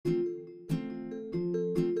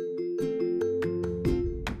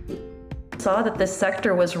saw that this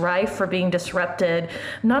sector was rife for being disrupted,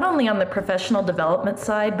 not only on the professional development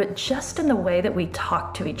side, but just in the way that we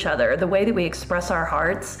talk to each other, the way that we express our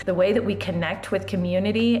hearts, the way that we connect with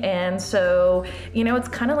community. And so, it's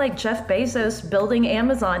kind of like Jeff Bezos building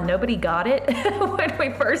Amazon. Nobody got it when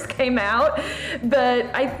we first came out, but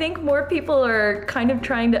I think more people are kind of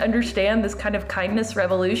trying to understand this kind of kindness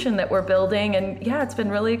revolution that we're building. And yeah, it's been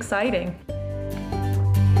really exciting.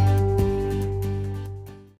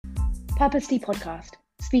 Purposely Podcast,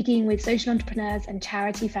 speaking with social entrepreneurs and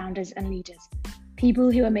charity founders and leaders,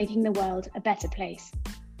 people who are making the world a better place.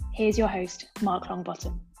 Here's your host, Mark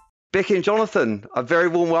Longbottom. Becky and Jonathan, a very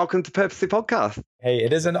warm welcome to Purposely Podcast. Hey,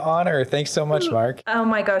 it is an honor. Thanks so much, Mark. Oh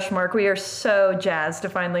my gosh, Mark, we are so jazzed to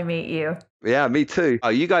finally meet you. Yeah, me too.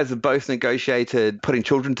 You guys have both negotiated putting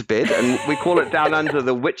children to bed, and we call it down under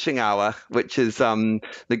the witching hour, which is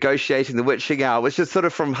negotiating the witching hour, which is sort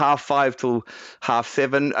of from 5:30 till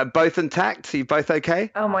 7:30. Both intact? Are you both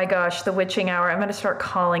okay? Oh my gosh, the witching hour. I'm going to start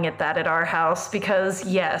calling it that at our house because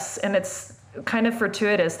yes, and it's kind of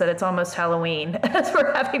fortuitous that it's almost Halloween as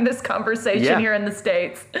we're having this conversation here in the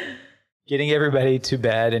States. Getting everybody to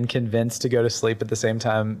bed and convinced to go to sleep at the same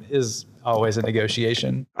time is always a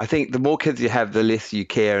negotiation. I think the more kids you have, the less you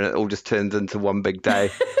care, and it all just turns into one big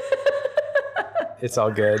day. It's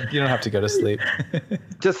all good. You don't have to go to sleep.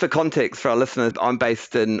 Just for context for our listeners, I'm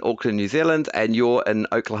based in Auckland, New Zealand, and you're in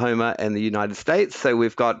Oklahoma in the United States. So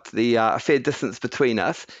we've got the fair distance between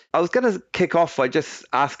us. I was going to kick off by just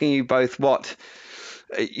asking you both what's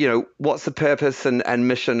the purpose and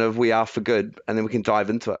mission of We Are for Good, and then we can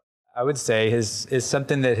dive into it. I would say is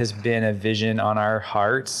something that has been a vision on our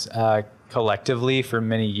hearts collectively for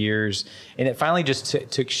many years. And it finally just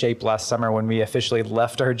took shape last summer when we officially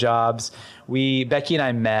left our jobs. Becky and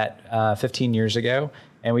I met 15 years ago,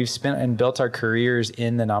 and we've spent and built our careers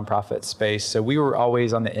in the nonprofit space. So we were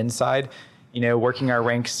always on the inside, working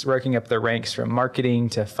up the ranks from marketing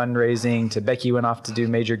to fundraising to Becky went off to do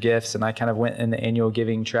major gifts, and I kind of went in the annual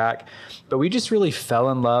giving track. But we just really fell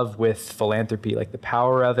in love with philanthropy, like the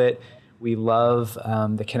power of it. We love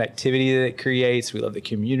the connectivity that it creates. We love the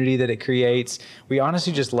community that it creates. We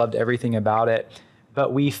honestly just loved everything about it.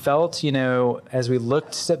 But we felt, as we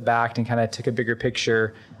stepped back and kind of took a bigger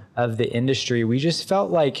picture of the industry, we just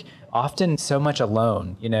felt like often so much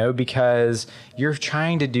alone, because you're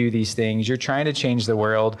trying to do these things, you're trying to change the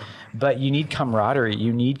world, but you need camaraderie,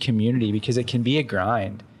 you need community because it can be a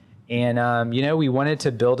grind. And, we wanted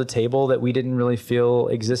to build a table that we didn't really feel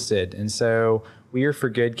existed. And so We Are for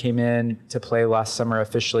Good came in to play last summer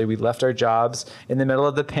officially. We left our jobs in the middle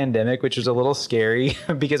of the pandemic, which was a little scary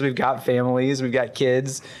because we've got families, we've got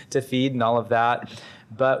kids to feed and all of that.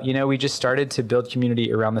 But, we just started to build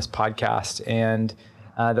community around this podcast. And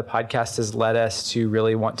the podcast has led us to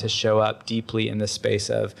really want to show up deeply in the space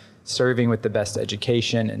of serving with the best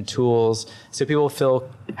education and tools so people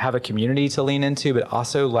have a community to lean into, but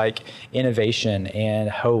also like innovation and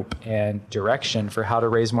hope and direction for how to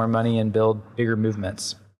raise more money and build bigger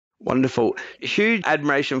movements. Wonderful. Huge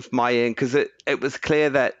admiration from my end, because it was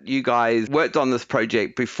clear that you guys worked on this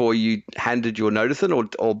project before you handed your notice in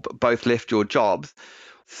or both left your jobs.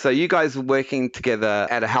 So you guys were working together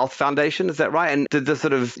at a health foundation, is that right? And did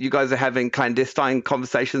you guys are having clandestine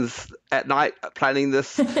conversations at night planning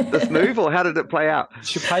this move, or how did it play out? You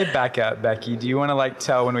should probably back up, Becky. Do you want to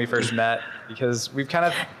tell when we first met? Because we've kind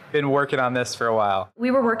of been working on this for a while.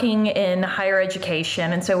 We were working in higher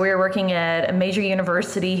education, and so we were working at a major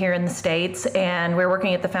university here in the States, and we were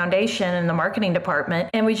working at the foundation in the marketing department,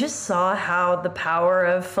 and we just saw how the power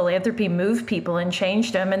of philanthropy moved people and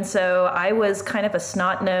changed them. And so I was kind of a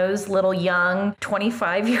snot-nosed little young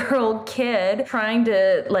 25-year-old kid trying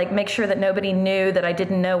to make sure that nobody knew that I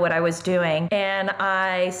didn't know what I was doing. And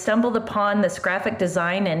I stumbled upon this graphic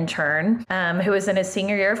design intern who was in his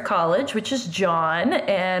senior year of college, which is John,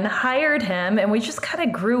 and hired him, and we just kind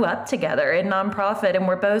of grew up together in nonprofit, and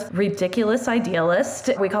we're both ridiculous idealists.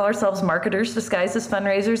 We call ourselves marketers disguised as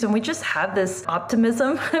fundraisers, and we just have this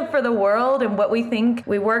optimism for the world and what we think.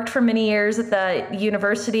 We worked for many years at the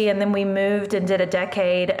university, and then we moved and did a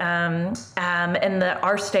decade in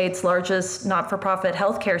our state's largest not-for-profit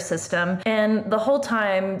healthcare system. And the whole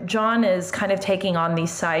time, John is kind of taking on these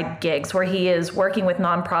side gigs where he is working with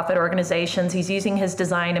nonprofit organizations. He's using his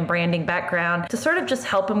design and branding background to sort of just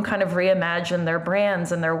help them kind of reimagine their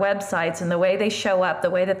brands and their websites and the way they show up, the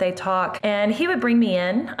way that they talk. And he would bring me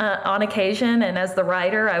in on occasion, and as the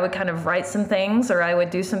writer, I would kind of write some things, or I would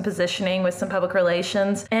do some positioning with some public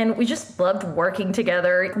relations. And we just loved working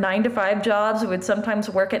together. 9-to-5 jobs. We would sometimes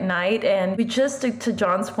work at night, and we just, to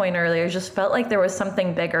John's point earlier, just felt like there was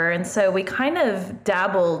something bigger. And so we kind of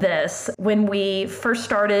dabbled this when we first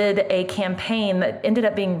started a campaign that ended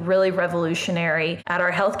up being really revolutionary at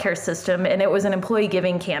our healthcare system, and it was an employee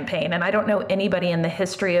giving campaign. And I don't know anybody in the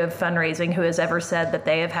history of fundraising who has ever said that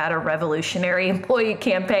they have had a revolutionary employee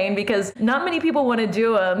campaign, because not many people want to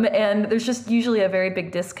do them, and there's just usually a very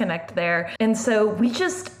big disconnect there. And so we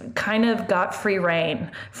just kind of got free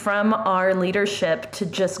rein from our leadership to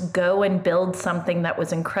just go and build something that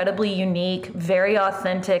was incredibly unique, very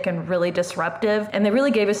authentic, and really disruptive. And they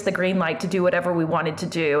really gave us the green light to do whatever we wanted to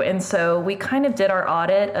do. And so we kind of did our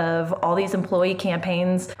audit of all these employee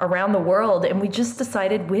campaigns around the world, and we just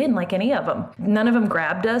decided we didn't like any of them. None of them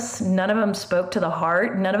grabbed us. None of them spoke to the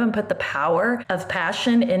heart. None of them put the power of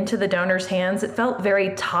passion into the donors' hands. It felt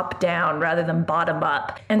very top down rather than bottom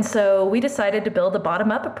up. And so we decided to build a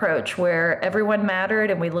bottom up approach where everyone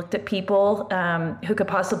mattered, and we looked at people who could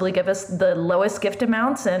possibly give us the lowest gift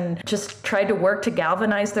amounts and just tried to work to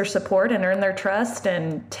galvanize their support and earn their trust.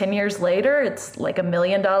 And 10 years later, it's like $1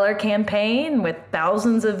 million campaign with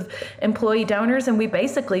thousands of employee donors. And we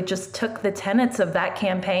basically just took the tenets of that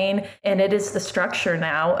campaign, and it is the structure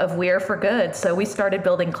now of We Are for Good. So we started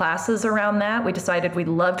building classes around that. We decided we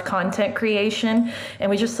loved content creation, and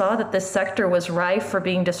we just saw that this sector was rife for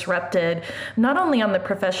being disrupted, not only on the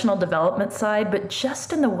professional development side, but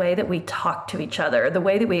just in the way that we talk to each other, the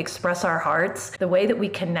way that we express our hearts, the way that we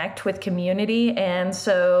connect with community. And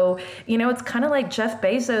so, it's kind of like Jeff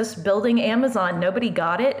Bezos building Amazon. Nobody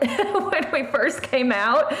got it when we first came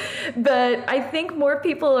out, but I think more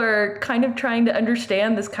people are kind of trying to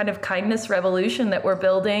understand this kind of kindness revolution that we're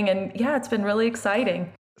building. And yeah, it's been really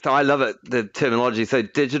exciting. So I love it, the terminology. So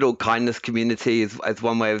digital kindness community is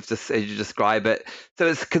one way of just as you describe it. So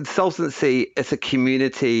it's a consultancy, it's a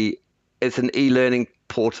community, it's an e-learning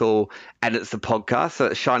portal, and it's a podcast. So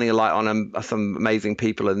it's shining a light on some amazing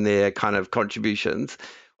people and their kind of contributions.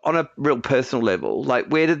 On a real personal level, like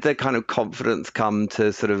where did the kind of confidence come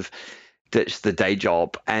to sort of ditch the day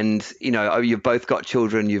job? And, you've both got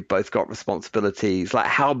children, you've both got responsibilities. Like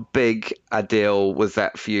how big a deal was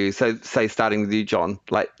that for you? So say starting with you, John,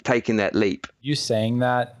 like taking that leap. You saying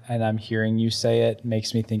that, and I'm hearing you say it,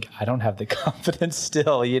 makes me think I don't have the confidence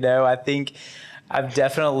still. I think I've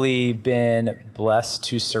definitely been blessed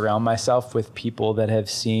to surround myself with people that have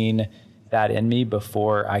seen that in me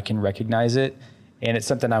before I can recognize it. And it's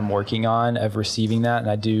something I'm working on, of receiving that.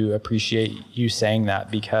 And I do appreciate you saying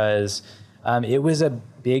that, because it was a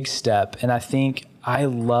big step. And I think I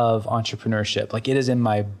love entrepreneurship. Like, it is in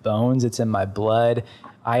my bones. It's in my blood.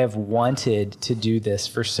 I have wanted to do this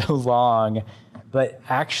for so long, but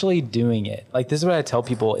actually doing it, like, this is what I tell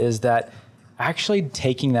people, is that actually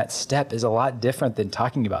taking that step is a lot different than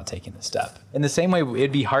talking about taking the step. In the same way,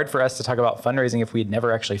 it'd be hard for us to talk about fundraising if we had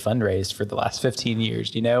never actually fundraised for the last 15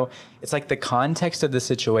 years. It's like the context of the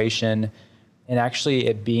situation and actually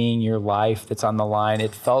it being your life that's on the line.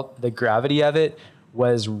 It felt, the gravity of it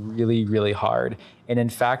was really, really hard. And in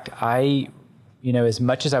fact, as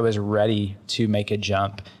much as I was ready to make a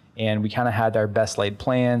jump, and we kind of had our best laid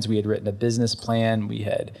plans, we had written a business plan, we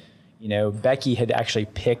had, Becky had actually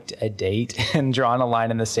picked a date and drawn a line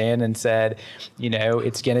in the sand and said,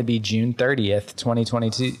 it's going to be June 30th,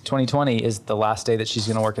 2020 is the last day that she's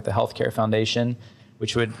going to work at the Healthcare Foundation,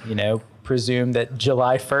 which would, presume that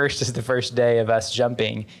July 1st is the first day of us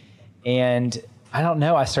jumping. And I don't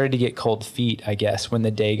know, I started to get cold feet, I guess, when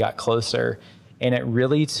the day got closer. And it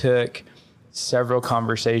really took several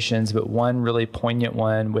conversations, but one really poignant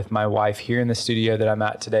one with my wife here in the studio that I'm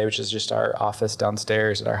at today, which is just our office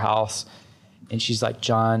downstairs at our house. And she's like,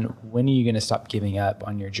 John, when are you going to stop giving up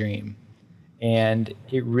on your dream? And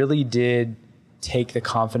it really did take the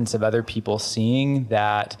confidence of other people seeing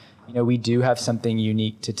that, we do have something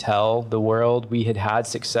unique to tell the world. We had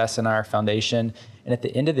success in our foundation. And at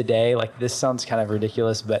the end of the day, like, this sounds kind of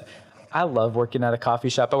ridiculous, but I love working at a coffee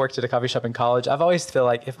shop. I worked at a coffee shop in college. I've always feel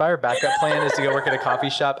like if our backup plan is to go work at a coffee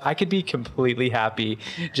shop, I could be completely happy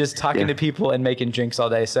just talking to people and making drinks all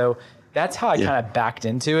day. So that's how I kind of backed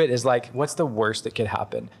into it, is like, what's the worst that could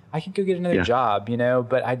happen? I could go get another job,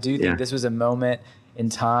 but I do think this was a moment in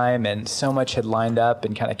time, and so much had lined up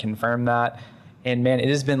and kind of confirmed that. And man, it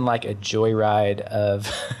has been like a joyride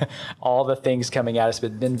of all the things coming at us,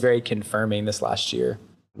 but been very confirming this last year.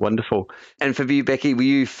 Wonderful. And for you, Becky, were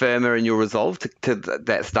you firmer in your resolve to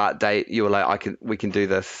that start date? You were like, we can do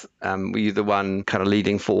this. Were you the one kind of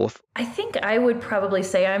leading forth? I think I would probably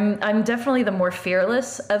say I'm definitely the more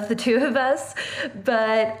fearless of the two of us,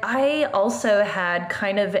 but I also had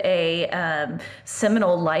kind of a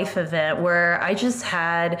seminal life event where I just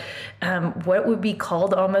had what would be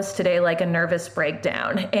called almost today like a nervous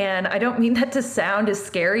breakdown. And I don't mean that to sound as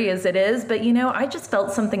scary as it is, but I just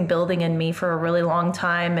felt something building in me for a really long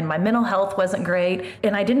time. time and my mental health wasn't great.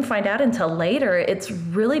 And I didn't find out until later. It's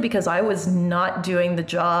really because I was not doing the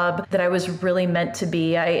job that I was really meant to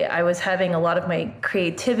be. I was having a lot of my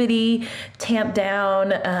creativity tamped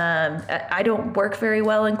down. I don't work very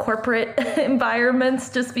well in corporate environments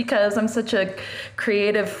just because I'm such a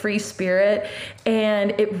creative, free spirit.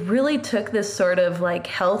 And it really took this sort of like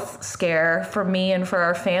health scare for me and for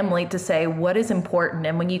our family to say, what is important?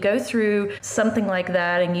 And when you go through something like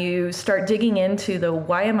that and you start digging into the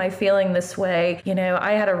why am I feeling this way? You know,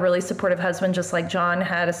 I had a really supportive husband, just like John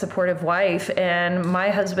had a supportive wife. And my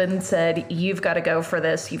husband said, you've got to go for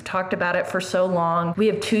this. You've talked about it for so long. We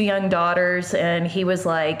have 2 young daughters. And he was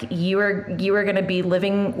like, you are going to be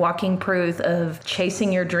living, walking proof of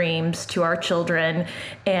chasing your dreams to our children.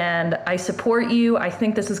 And I support you. I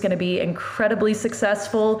think this is going to be incredibly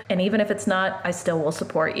successful. And even if it's not, I still will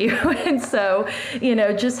support you. And so, you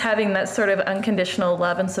know, just having that sort of unconditional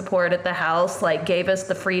love and support at the house, like gave us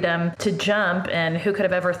the freedom to jump. And who could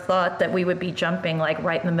have ever thought that we would be jumping like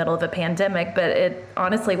right in the middle of a pandemic? But it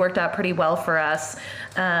honestly worked out pretty well for us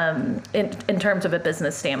in terms of a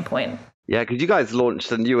business standpoint. Yeah, because you guys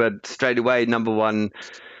launched and you were straight away #1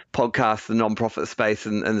 podcast in the nonprofit space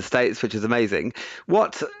in the States, which is amazing.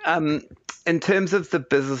 What, in terms of the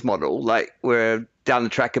business model, like we're down the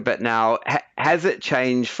track a bit now, has it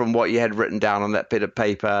changed from what you had written down on that bit of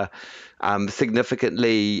paper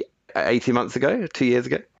significantly 18 months ago, 2 years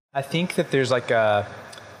ago? I think that there's like I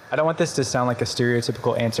don't want this to sound like a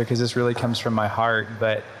stereotypical answer because this really comes from my heart,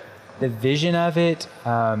 but the vision of it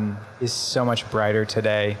is so much brighter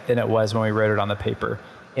today than it was when we wrote it on the paper.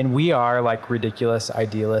 And we are like ridiculous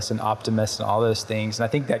idealists and optimists and all those things. And I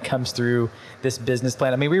think that comes through this business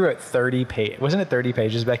plan. I mean, we wrote 30 pages. Wasn't it 30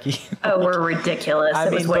 pages, Becky? Oh, we're ridiculous. I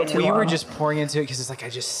mean, was way too we long. were just pouring into it because it's like, I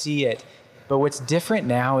just see it. But what's different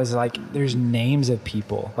now is like, there's names of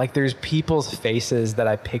people. Like there's people's faces that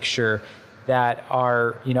I picture that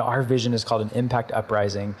are, you know, our vision is called an impact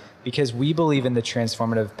uprising because we believe in the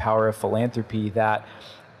transformative power of philanthropy, that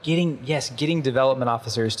getting development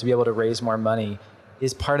officers to be able to raise more money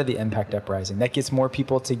is part of the impact uprising. That gets more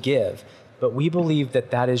people to give. But we believe that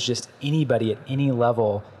that is just anybody at any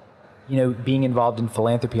level, you know, being involved in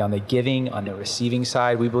philanthropy on the giving, on the receiving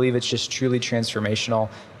side. We believe it's just truly transformational.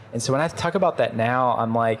 And so when I talk about that now,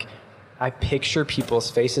 I'm like, I picture people's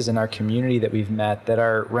faces in our community that we've met that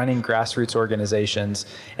are running grassroots organizations.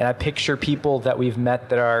 And I picture people that we've met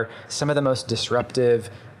that are some of the most disruptive,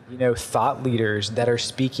 you know, thought leaders that are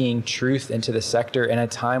speaking truth into the sector in a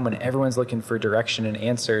time when everyone's looking for direction and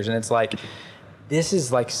answers. And it's like, this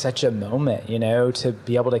is like such a moment, you know, to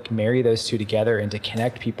be able to marry those two together and to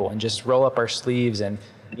connect people and just roll up our sleeves and,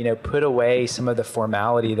 you know, put away some of the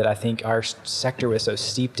formality that I think our sector was so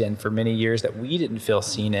steeped in for many years that we didn't feel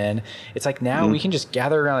seen in. It's like now we can just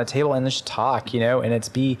gather around a table and just talk, you know, and it's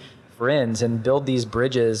be friends and build these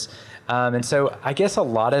bridges. And so I guess a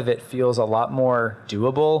lot of it feels a lot more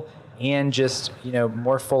doable and just, you know,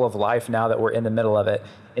 more full of life now that we're in the middle of it.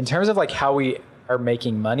 In terms of like how we are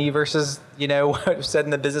making money versus, you know, what was said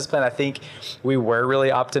in the business plan, I think we were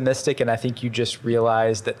really optimistic. And I think you just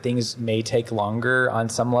realized that things may take longer on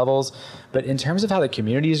some levels. But in terms of how the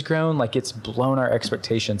community has grown, like it's blown our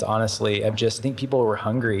expectations, honestly. I think people were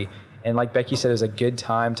hungry. And like Becky said, it was a good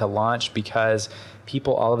time to launch because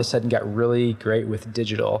people all of a sudden got really great with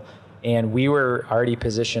digital. And we were already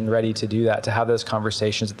positioned, ready to do that, to have those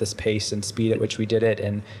conversations at this pace and speed at which we did it.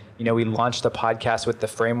 And, you know, we launched the podcast with the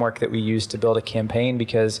framework that we used to build a campaign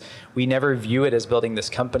because we never view it as building this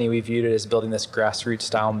company. We viewed it as building this grassroots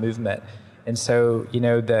style movement. And so, you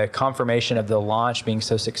know, the confirmation of the launch being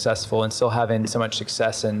so successful and still having so much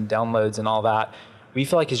success and downloads and all that, we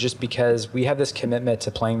feel like it's just because we have this commitment to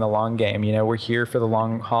playing the long game. You know, we're here for the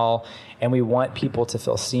long haul and we want people to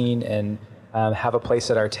feel seen and have a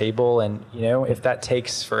place at our table. And, you know, if that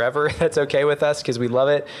takes forever, that's okay with us because we love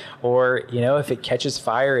it. Or, you know, if it catches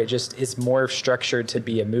fire, it's more structured to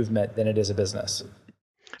be a movement than it is a business.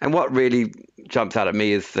 And what really jumps out at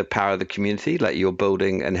me is the power of the community, like you're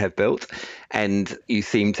building and have built, and you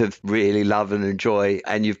seem to really love and enjoy,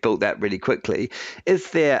 and you've built that really quickly.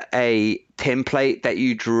 Is there a template that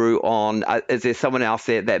you drew on? Is there someone else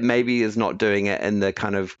there that maybe is not doing it in the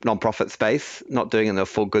kind of nonprofit space, not doing it in the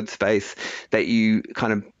for good space, that you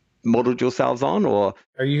kind of modeled yourselves on? Or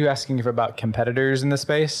are you asking about competitors in the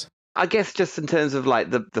space? I guess just in terms of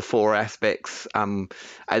like the 4 aspects and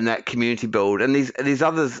that community build and these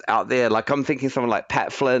others out there, like I'm thinking someone like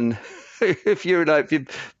Pat Flynn, if you're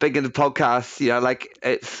big into podcasts, you know, like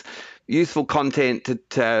it's, useful content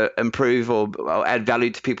to improve or add value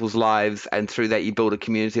to people's lives, and through that you build a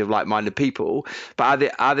community of like-minded people.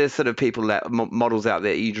 But are there sort of people that models out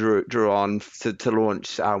there you drew on to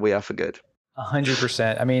launch We Are for Good?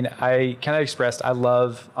 100%. I mean, I kind of expressed I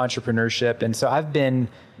love entrepreneurship, and so I've been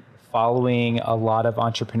following a lot of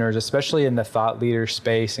entrepreneurs, especially in the thought leader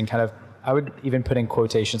space, and kind of, I would even put in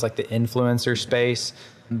quotations like the influencer space,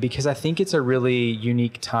 because I think it's a really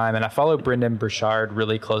unique time. And I follow Brendon Burchard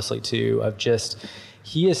really closely too, of just,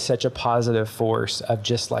 he is such a positive force of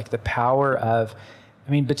just like the power of,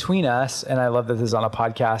 I mean, between us, and I love that this is on a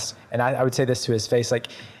podcast, and I would say this to his face, like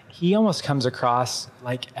he almost comes across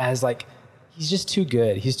like as like, he's just too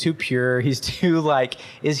good. He's too pure. He's too like,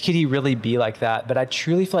 could he really be like that? But I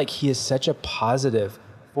truly feel like he is such a positive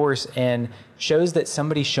force and shows that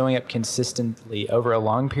somebody showing up consistently over a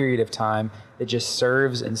long period of time that just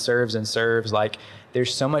serves and serves and serves. Like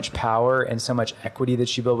there's so much power and so much equity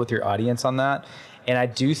that you build with your audience on that. And I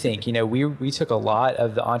do think, we took a lot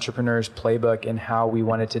of the entrepreneur's playbook and how we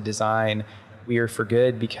wanted to design We Are for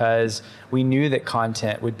Good, because we knew that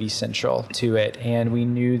content would be central to it. And we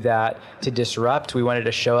knew that to disrupt, we wanted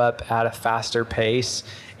to show up at a faster pace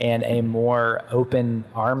and a more open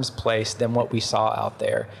arms place than what we saw out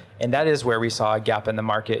there. And that is where we saw a gap in the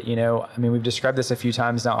market. I mean, we've described this a few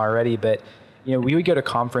times now already, but we would go to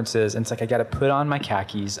conferences and it's like, I got to put on my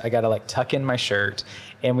khakis. I got to like tuck in my shirt,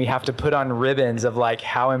 and we have to put on ribbons of like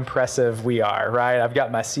how impressive we are, right? I've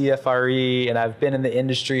got my CFRE and I've been in the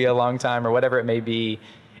industry a long time or whatever it may be.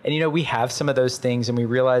 And, we have some of those things, and we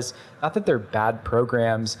realize not that they're bad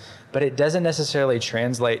programs, but it doesn't necessarily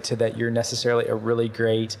translate to that you're necessarily a really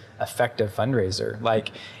great, effective fundraiser.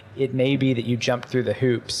 Like it may be that you jump through the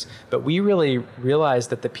hoops, but we really realize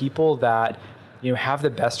that the people that have the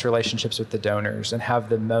best relationships with the donors and have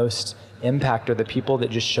the most impact are the people that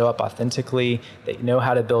just show up authentically, that know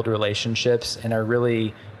how to build relationships and are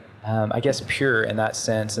really, pure in that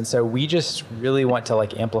sense. And so we just really want to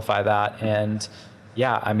like amplify that. And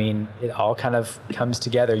yeah, I mean, it all kind of comes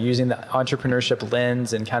together using the entrepreneurship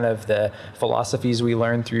lens and kind of the philosophies we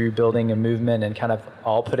learned through building a movement and kind of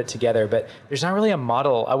all put it together. But there's not really a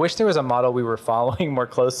model. I wish there was a model we were following more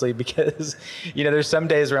closely, because, there's some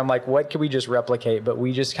days where I'm like, what can we just replicate? But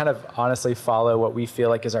we just kind of honestly follow what we feel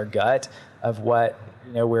like is our gut of what,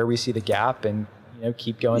 where we see the gap, and,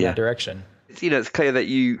 keep going that direction. It's clear that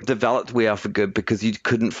you developed We Are for Good because you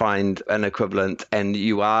couldn't find an equivalent, and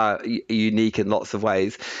you are unique in lots of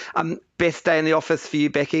ways. Best day in the office for you,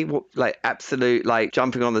 Becky? What, like absolute, like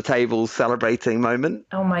jumping on the table, celebrating moment?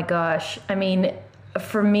 Oh my gosh. I mean,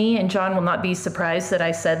 for me, and John will not be surprised that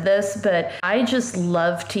I said this, but I just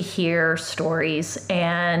love to hear stories.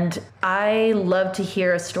 And I love to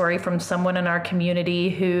hear a story from someone in our community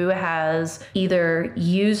who has either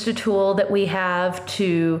used a tool that we have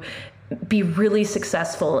to be really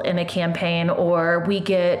successful in a campaign, or we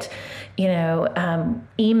get,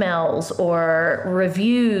 emails or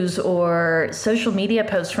reviews or social media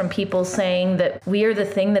posts from people saying that we are the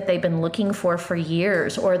thing that they've been looking for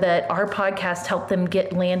years, or that our podcast helped them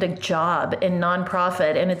land a job in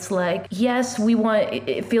nonprofit. And it's like, yes,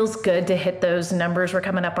 it feels good to hit those numbers. We're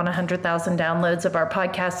coming up on 100,000 downloads of our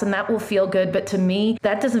podcast, and that will feel good. But to me,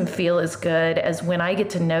 that doesn't feel as good as when I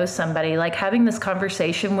get to know somebody, like having this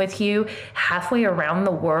conversation with you halfway around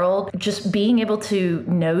the world, just being able to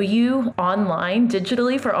know you online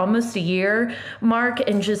digitally for almost a year, Mark,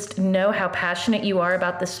 and just know how passionate you are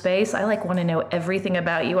about the space. I want to know everything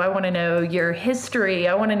about you. I want to know your history.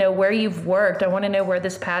 I want to know where you've worked. I want to know where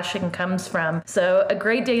this passion comes from. So a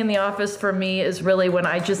great day in the office for me is really when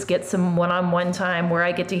I just get some one-on-one time where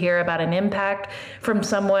I get to hear about an impact from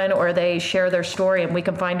someone, or they share their story, and we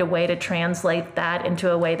can find a way to translate that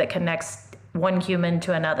into a way that connects one human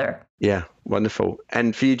to another. Yeah, wonderful.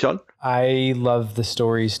 And for you, John? I love the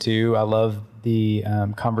stories too. I love the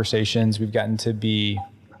conversations we've gotten to be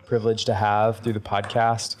privileged to have through the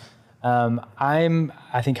podcast.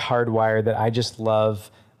 I think hardwired that I just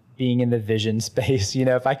love being in the vision space.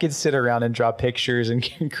 If I could sit around and draw pictures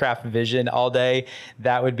and craft vision all day,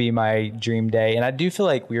 that would be my dream day. And I do feel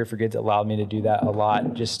like We Are for Good allowed me to do that a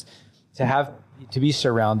lot. Just to be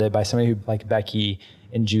surrounded by somebody who, like Becky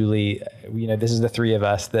and Julie, this is the three of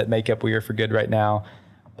us that make up We Are for Good right now.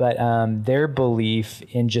 But their belief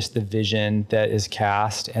in just the vision that is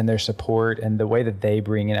cast, and their support and the way that they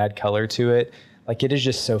bring and add color to it, like it is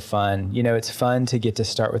just so fun. It's fun to get to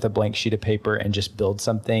start with a blank sheet of paper and just build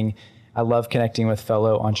something. I love connecting with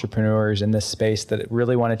fellow entrepreneurs in this space that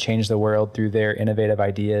really want to change the world through their innovative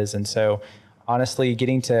ideas. And so honestly,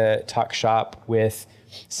 getting to talk shop with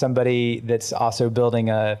somebody that's also building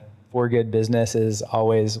a for good business is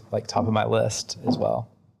always like top of my list as well.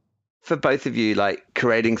 For both of you, like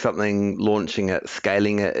creating something, launching it,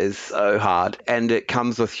 scaling it is so hard, and it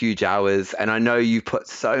comes with huge hours. And I know you put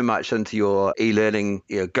so much into your e-learning,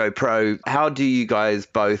 GoPro. How do you guys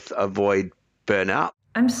both avoid burnout?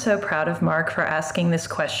 I'm so proud of Mark for asking this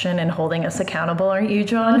question and holding us accountable, aren't you,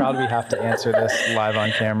 John? Proud we have to answer this live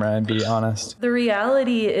on camera and be honest. The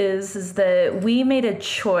reality is that we made a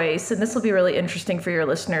choice, and this will be really interesting for your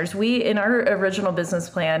listeners. In our original business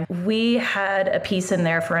plan, we had a piece in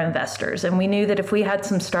there for investors, and we knew that if we had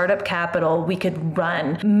some startup capital, we could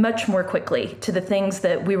run much more quickly to the things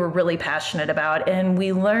that we were really passionate about. And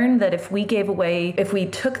we learned that if we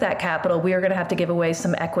took that capital, we were going to have to give away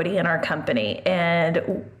some equity in our company. And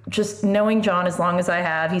just knowing John as long as I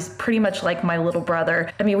have, he's pretty much like my little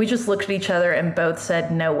brother. I mean, we just looked at each other and both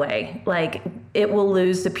said, no way. Like, it will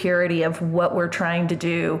lose the purity of what we're trying to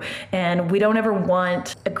do. And we don't ever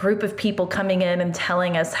want a group of people coming in and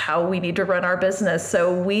telling us how we need to run our business.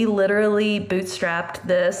 So we literally bootstrapped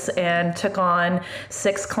this and took on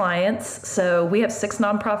 6 clients. So we have 6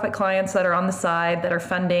 nonprofit clients that are on the side that are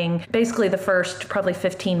funding basically the first probably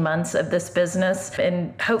 15 months of this business.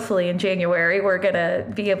 And hopefully in January, we're going to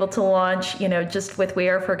be able to launch, just with We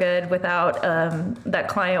Are for Good without that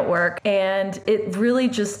client work. And it really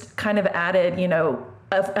just kind of added,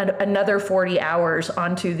 another 40 hours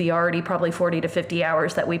onto the already probably 40 to 50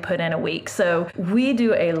 hours that we put in a week. So we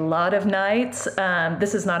do a lot of nights.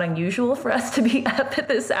 This is not unusual for us to be up at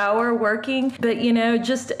this hour working, but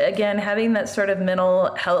just again, having that sort of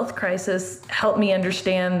mental health crisis helped me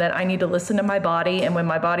understand that I need to listen to my body. And when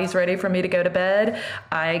my body's ready for me to go to bed,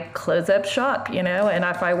 I close up shop, and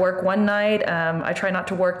if I work one night, I try not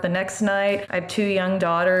to work the next night. I have 2 young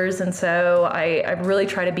daughters. And so I really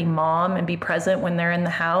try to be mom and be present when they're in the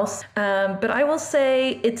house. But I will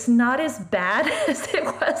say it's not as bad as it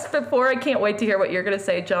was before. I can't wait to hear what you're going to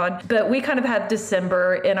say, John. But we kind of have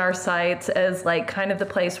December in our sights as like kind of the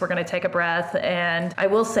place we're going to take a breath. And I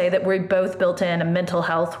will say that we both built in a mental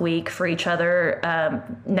health week for each other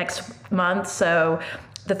next month. So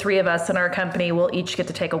the 3 of us in our company will each get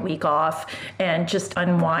to take a week off and just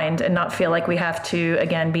unwind and not feel like we have to,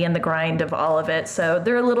 again, be in the grind of all of it. So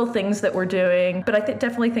there are little things that we're doing, but I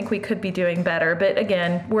definitely think we could be doing better. But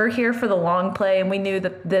again, we're here for the long play, and we knew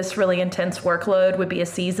that this really intense workload would be a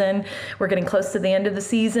season. We're getting close to the end of the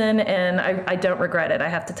season, and I don't regret it, I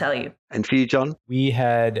have to tell you. And for you, John? We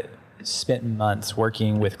had spent months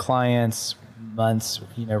working with clients, months,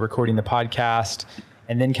 recording the podcast.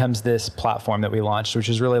 And then comes this platform that we launched, which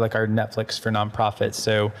is really like our Netflix for nonprofits.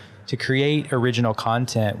 So to create original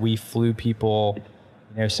content, we flew people,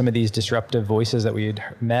 some of these disruptive voices that we had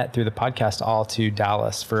met through the podcast all to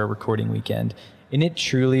Dallas for a recording weekend. And it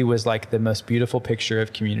truly was like the most beautiful picture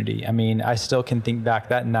of community. I mean, I still can think back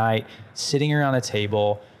that night, sitting around a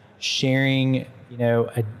table, sharing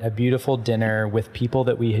a beautiful dinner with people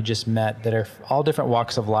that we had just met that are all different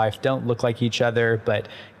walks of life, don't look like each other, but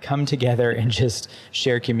come together and just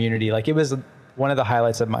share community. Like, it was one of the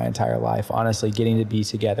highlights of my entire life, honestly, getting to be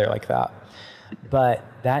together like that. But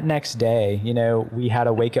that next day, we had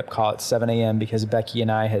a wake up call at 7 a.m. because Becky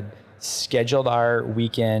and I had scheduled our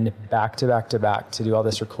weekend back to back to back to do all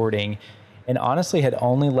this recording, and honestly had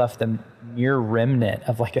only left the mere remnant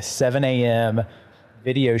of like a 7 a.m.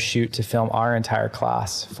 video shoot to film our entire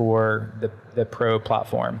class for the pro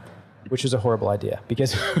platform, which was a horrible idea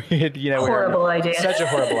because we had, such a horrible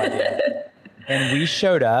idea. And we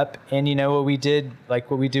showed up, and what we did, like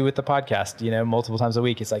what we do with the podcast, multiple times a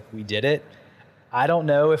week. It's like, we did it. I don't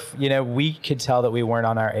know if, we could tell that we weren't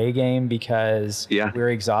on our A game because we were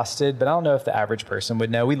exhausted, but I don't know if the average person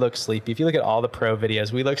would know. We look sleepy. If you look at all the pro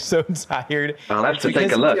videos, we look so tired. I'll have to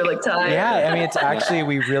take a look. Yeah, I mean, it's actually,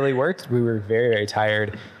 we really worked. We were very, very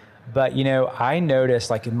tired. But, I noticed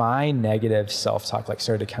like my negative self-talk like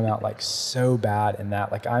started to come out like so bad in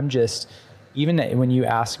that. Like, I'm just, even when you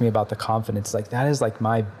ask me about the confidence, like that is like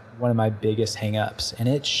one of my biggest hangups. And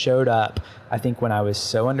it showed up, I think, when I was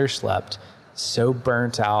so underslept, so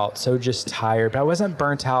burnt out, so just tired. But I wasn't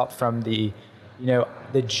burnt out from the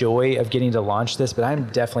joy of getting to launch this, but I'm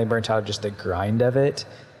definitely burnt out of just the grind of it.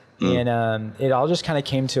 And it all just kind of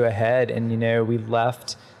came to a head. And, we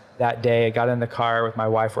left that day. I got in the car with my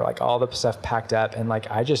wife. We're like all the stuff packed up, and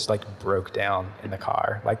like I just like broke down in the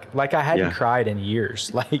car. Like I hadn't cried in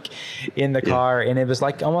years, like in the car. And it was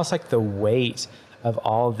like almost like the weight of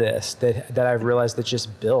all this that I've realized that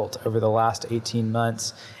just built over the last 18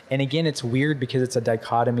 months. And again, it's weird because it's a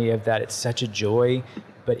dichotomy of that it's such a joy,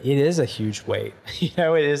 but it is a huge weight. It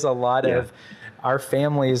is a lot of our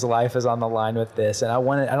family's life is on the line with this. And I don't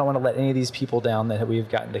want to let any of these people down that we've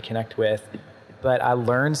gotten to connect with. But I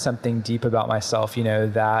learned something deep about myself,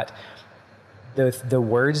 that the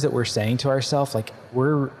words that we're saying to ourselves, like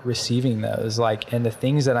we're receiving those, like, and the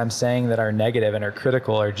things that I'm saying that are negative and are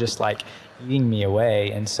critical are just like eating me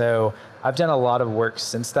away. And so I've done a lot of work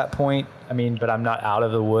since that point. I mean, but I'm not out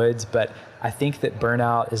of the woods, but I think that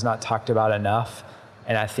burnout is not talked about enough.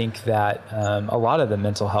 And I think that a lot of the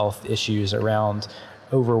mental health issues around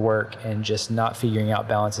overwork and just not figuring out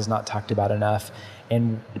balance is not talked about enough.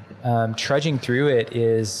 And trudging through it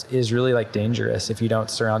is really like dangerous if you don't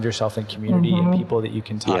surround yourself in community and people that you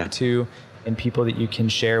can talk to and people that you can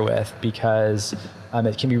share with, because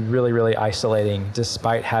it can be really, really isolating.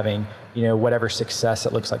 Despite having, whatever success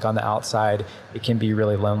it looks like on the outside, it can be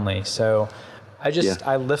really lonely. So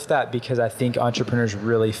I lift that because I think entrepreneurs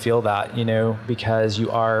really feel that, because you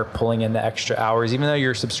are pulling in the extra hours, even though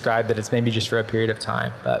you're subscribed that it's maybe just for a period of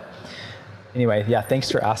time. But anyway, thanks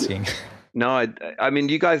for asking. No, I mean,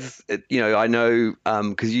 you guys, I know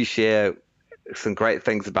because you share some great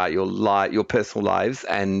things about your personal lives,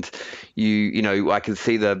 and I can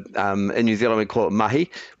see in New Zealand we call it mahi,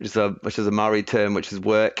 which is a Maori term, which is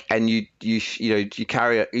work, and you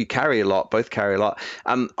carry a lot, both carry a lot.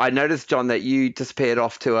 I noticed, John, that you disappeared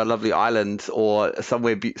off to a lovely island or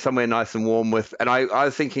somewhere nice and warm and I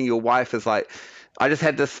was thinking your wife is like, I just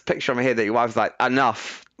had this picture in my head that your wife's like,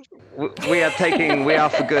 enough. We are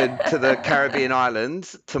for good to the Caribbean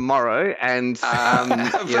islands tomorrow, and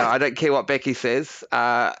I don't care what Becky says,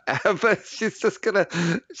 but she's just gonna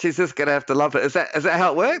have to love it. Is that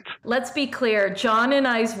how it worked? Let's be clear. John and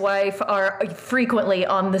I's wife are frequently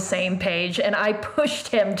on the same page, and I pushed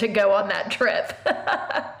him to go on that trip.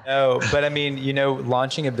 No, but I mean,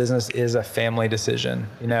 launching a business is a family decision.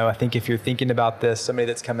 I think if you're thinking about this, somebody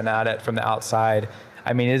that's coming at it from the outside,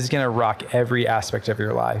 I mean, it's going to rock every aspect of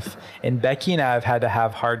your life. And Becky and I have had to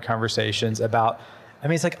have hard conversations about,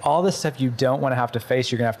 it's like all the stuff you don't want to have to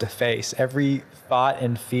face, you're going to have to face. Every thought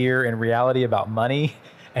and fear and reality about money,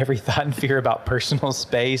 every thought and fear about personal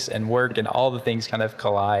space and work, and all the things kind of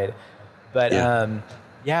collide. But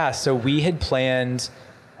so we had planned,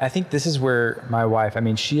 I think this is where my wife,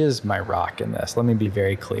 she is my rock in this. Let me be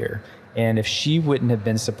very clear. And if she wouldn't have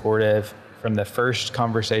been supportive from the first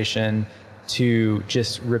conversation to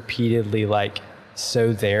just repeatedly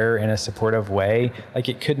so there in a supportive way,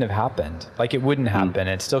 it couldn't have happened. It wouldn't happen.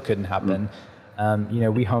 It still couldn't happen.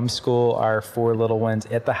 We homeschool our 4 little ones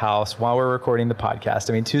at the house while we're recording the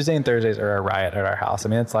podcast. Tuesday and Thursdays are a riot at our house.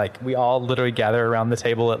 It's like we all literally gather around the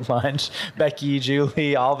table at lunch. Becky,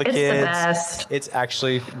 Julie, all the kids. It's the best. It's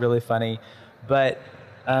actually really funny. But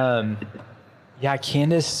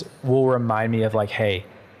Candace will remind me of hey,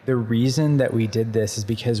 the reason that we did this is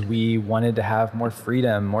because we wanted to have more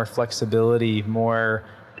freedom, more flexibility, more,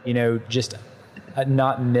 just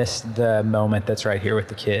not miss the moment that's right here with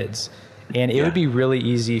the kids. And it would be really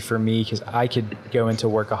easy for me because I could go into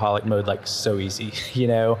workaholic mode so easy,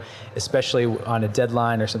 especially on a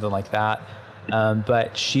deadline or something like that.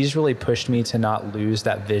 But she's really pushed me to not lose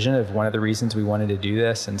that vision of one of the reasons we wanted to do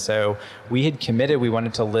this. And so we had committed, we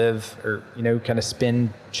wanted to live or, kind of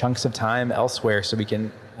spend chunks of time elsewhere so we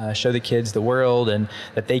can show the kids the world and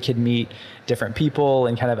that they could meet different people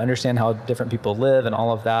and kind of understand how different people live and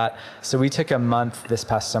all of that. So we took a month this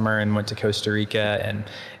past summer and went to Costa Rica and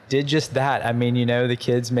did just that. The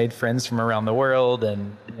kids made friends from around the world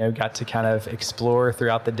and, got to kind of explore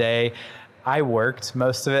throughout the day. I worked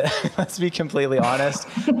most of it, let's be completely honest,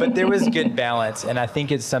 but there was good balance. And I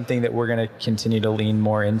think it's something that we're going to continue to lean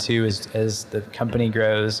more into as the company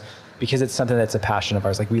grows, because it's something that's a passion of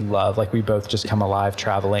ours. We love, we both just come alive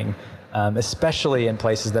traveling, especially in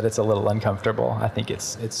places that it's a little uncomfortable. I think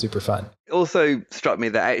it's super fun. It also struck me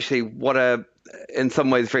that actually what in some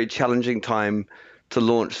ways, very challenging time to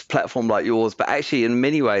launch a platform like yours, but actually in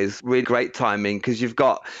many ways, really great timing, because you've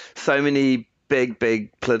got so many big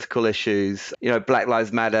political issues, Black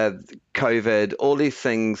Lives Matter, COVID, all these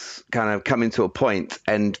things kind of coming to a point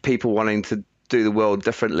and people wanting to do the world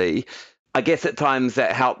differently. I guess at times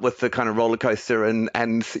that helped with the kind of roller coaster and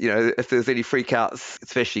if there's any freakouts,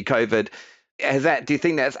 especially COVID, do you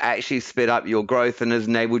think that's actually sped up your growth and has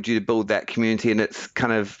enabled you to build that community, and it's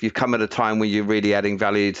kind of, you've come at a time where you're really adding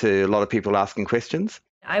value to a lot of people asking questions?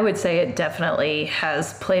 I would say it definitely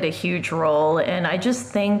has played a huge role. And I just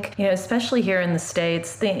think, especially here in the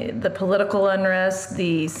States, the political unrest,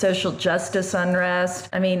 the social justice unrest,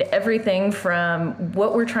 everything from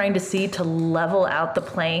what we're trying to see to level out the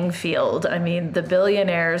playing field. The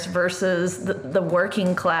billionaires versus the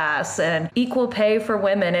working class and equal pay for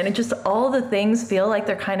women. And it just, all the things feel like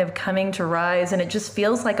they're kind of coming to rise. And it just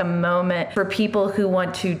feels like a moment for people who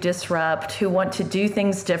want to disrupt, who want to do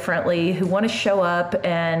things differently, who want to show up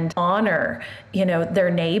and honor,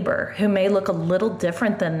 their neighbor who may look a little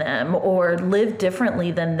different than them or live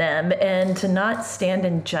differently than them, and to not stand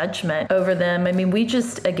in judgment over them. I mean, we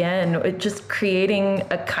just creating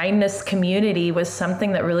a kindness community was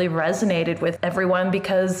something that really resonated with everyone,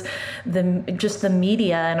 because the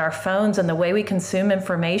media and our phones and the way we consume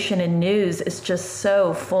information and news is just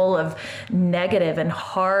so full of negative and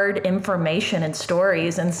hard information and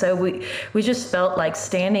stories. And so we just felt like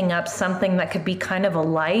standing up something that could be kind of a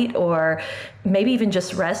light, or maybe even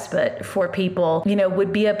just respite for people,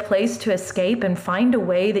 would be a place to escape and find a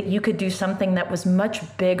way that you could do something that was much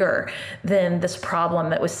bigger than this problem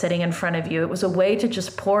that was sitting in front of you. It was a way to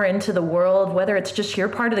just pour into the world, whether it's just your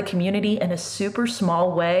part of the community in a super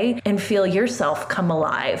small way, and feel yourself come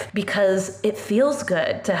alive, because it feels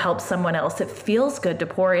good to help someone else. It feels good to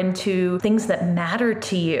pour into things that matter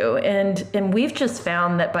to you. And we've just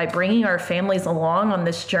found that by bringing our families along on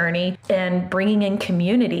this journey and bringing in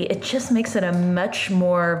community, it just makes it a much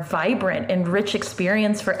more vibrant and rich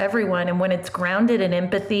experience for everyone. And when it's grounded in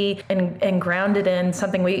empathy and grounded in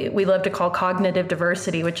something we love to call cognitive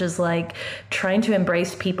diversity, which is like trying to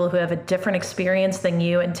embrace people who have a different experience than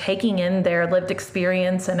you and taking in their lived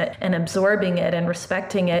experience and absorbing it and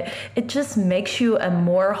respecting it, it just makes you a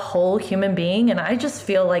more whole human being. And I just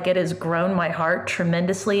feel like it has grown my heart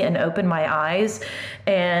tremendously and opened my eyes.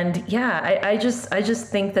 And yeah, I just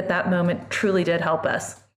think that moment truly did help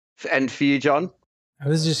us. And for you, John? I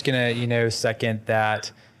was just going to, second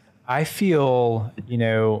that. I feel,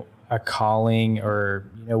 a calling, or,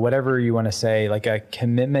 whatever you want to say, like a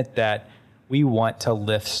commitment that we want to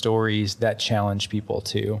lift stories that challenge people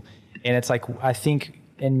too. And it's like, I think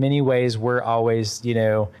in many ways, we're always,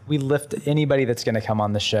 we lift anybody that's going to come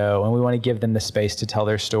on the show, and we want to give them the space to tell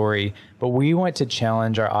their story. But we want to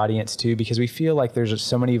challenge our audience too, because we feel like there's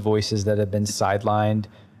so many voices that have been sidelined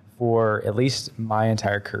for at least my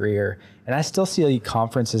entire career. And I still see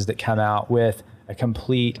conferences that come out with a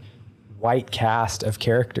complete white cast of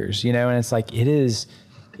characters, and it's like,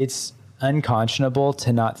 it's unconscionable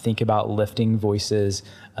to not think about lifting voices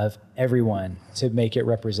of everyone to make it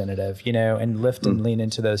representative, and lift and lean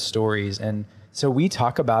into those stories. And so we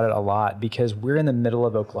talk about it a lot because we're in the middle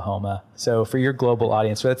of Oklahoma. So for your global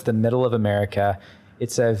audience, so that's the middle of America.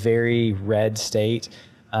 It's a very red state.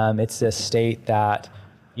 It's a state that,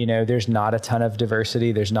 there's not a ton of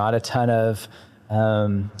diversity. There's not a ton of,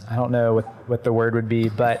 I don't know what the word would be,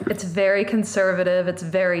 but it's very conservative. It's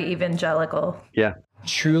very evangelical. Yeah.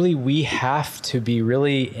 Truly, we have to be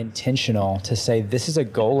really intentional to say this is a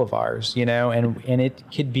goal of ours, and it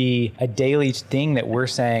could be a daily thing that we're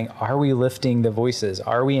saying, are we lifting the voices?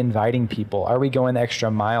 Are we inviting people? Are we going the extra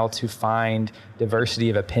mile to find diversity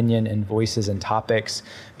of opinion and voices and topics?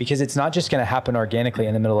 Because it's not just going to happen organically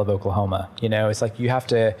in the middle of Oklahoma. It's like you have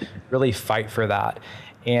to really fight for that.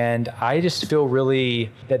 And I just feel really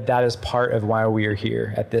that is part of why we are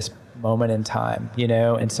here at this moment in time,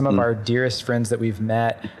 and some of our dearest friends that we've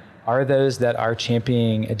met are those that are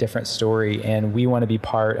championing a different story, and we want to be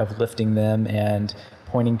part of lifting them and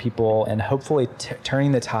pointing people and hopefully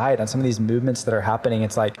turning the tide on some of these movements that are happening.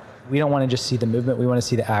 It's like, we don't want to just see the movement, we want to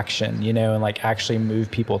see the action, and like actually move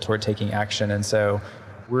people toward taking action. And so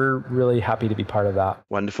we're really happy to be part of that.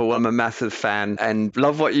 Wonderful. I'm a massive fan and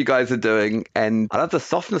love what you guys are doing. And I love the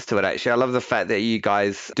softness to it, actually. I love the fact that you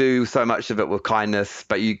guys do so much of it with kindness,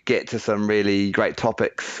 but you get to some really great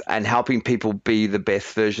topics and helping people be the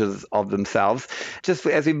best versions of themselves. Just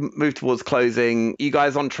as we move towards closing, you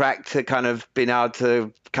guys on track to kind of being able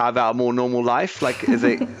to carve out a more normal life? Like, is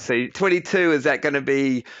it, so 22, is that going to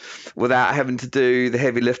be without having to do the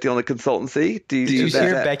heavy lifting on the consultancy? Did you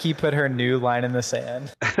hear Becky put her new line in the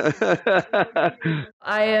sand?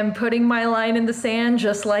 I am putting my line in the sand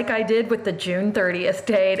just like I did with the June 30th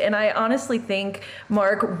date. And I honestly think,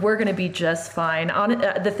 Mark, we're going to be just fine.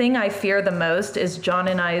 The thing I fear the most is John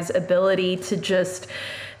and I's ability to just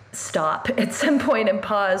stop at some point and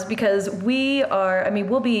pause, because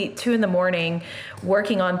we'll be 2 a.m.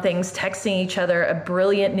 working on things, texting each other a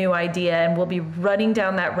brilliant new idea, and we'll be running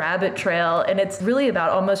down that rabbit trail. And it's really about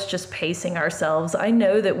almost just pacing ourselves. I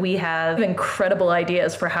know that we have incredible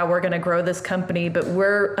ideas for how we're going to grow this company, but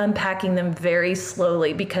we're unpacking them very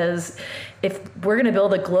slowly, because if we're going to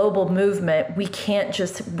build a global movement, we can't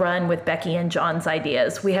just run with Becky and John's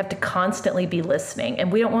ideas. We have to constantly be listening.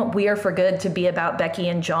 And we don't want We Are for Good to be about Becky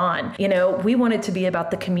and John. We want it to be about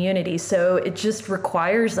the community. So it just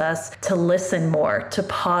requires us to listen more, to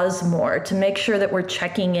pause more, to make sure that we're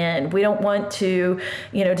checking in. We don't want to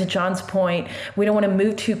John's point, we don't want to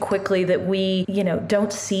move too quickly that we,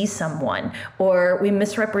 don't see someone or we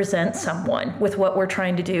misrepresent someone with what we're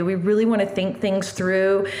trying to do. We really want to think things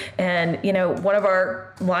through and, one of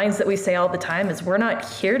our lines that we say all the time is we're not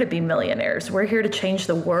here to be millionaires. We're here to change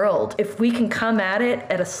the world. If we can come at it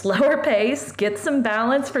at a slower pace, get some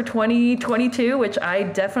balance for 2022, which I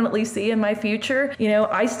definitely see in my future,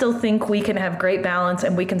 I still think we can have great balance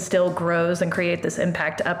and we can still grow and create this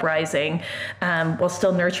impact uprising while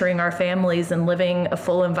still nurturing our families and living a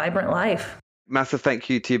full and vibrant life. Massive thank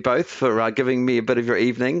you to you both for giving me a bit of your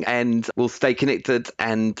evening, and we'll stay connected,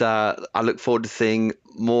 and I look forward to seeing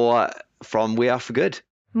more from We Are For Good.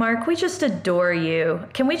 Mark, we just adore you.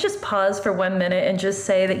 Can we just pause for 1 minute and just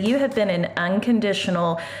say that you have been an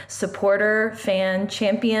unconditional supporter, fan,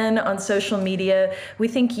 champion on social media. We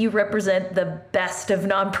think you represent the best of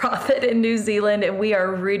nonprofit in New Zealand, and we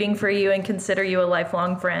are rooting for you and consider you a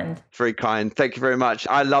lifelong friend. Very kind. Thank you very much.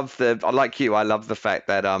 I love the fact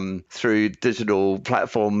that through digital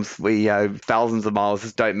platforms, we thousands of miles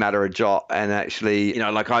just don't matter a jot. And actually,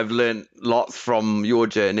 I've learned lots from your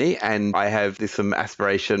journey, and I have some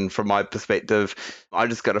aspirations from my perspective. I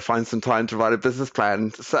just got to find some time to write a business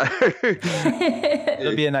plan. So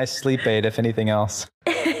it'll be a nice sleep aid, if anything else.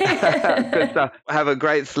 Good stuff. Have a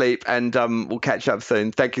great sleep, and we'll catch up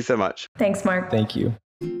soon. Thank you so much. Thanks, Mark. Thank you.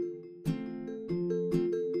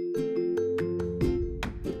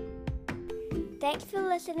 Thanks for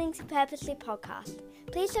listening to Purposely Podcast.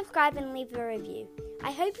 Please subscribe and leave a review.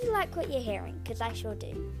 I hope you like what you're hearing, because I sure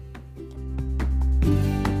do.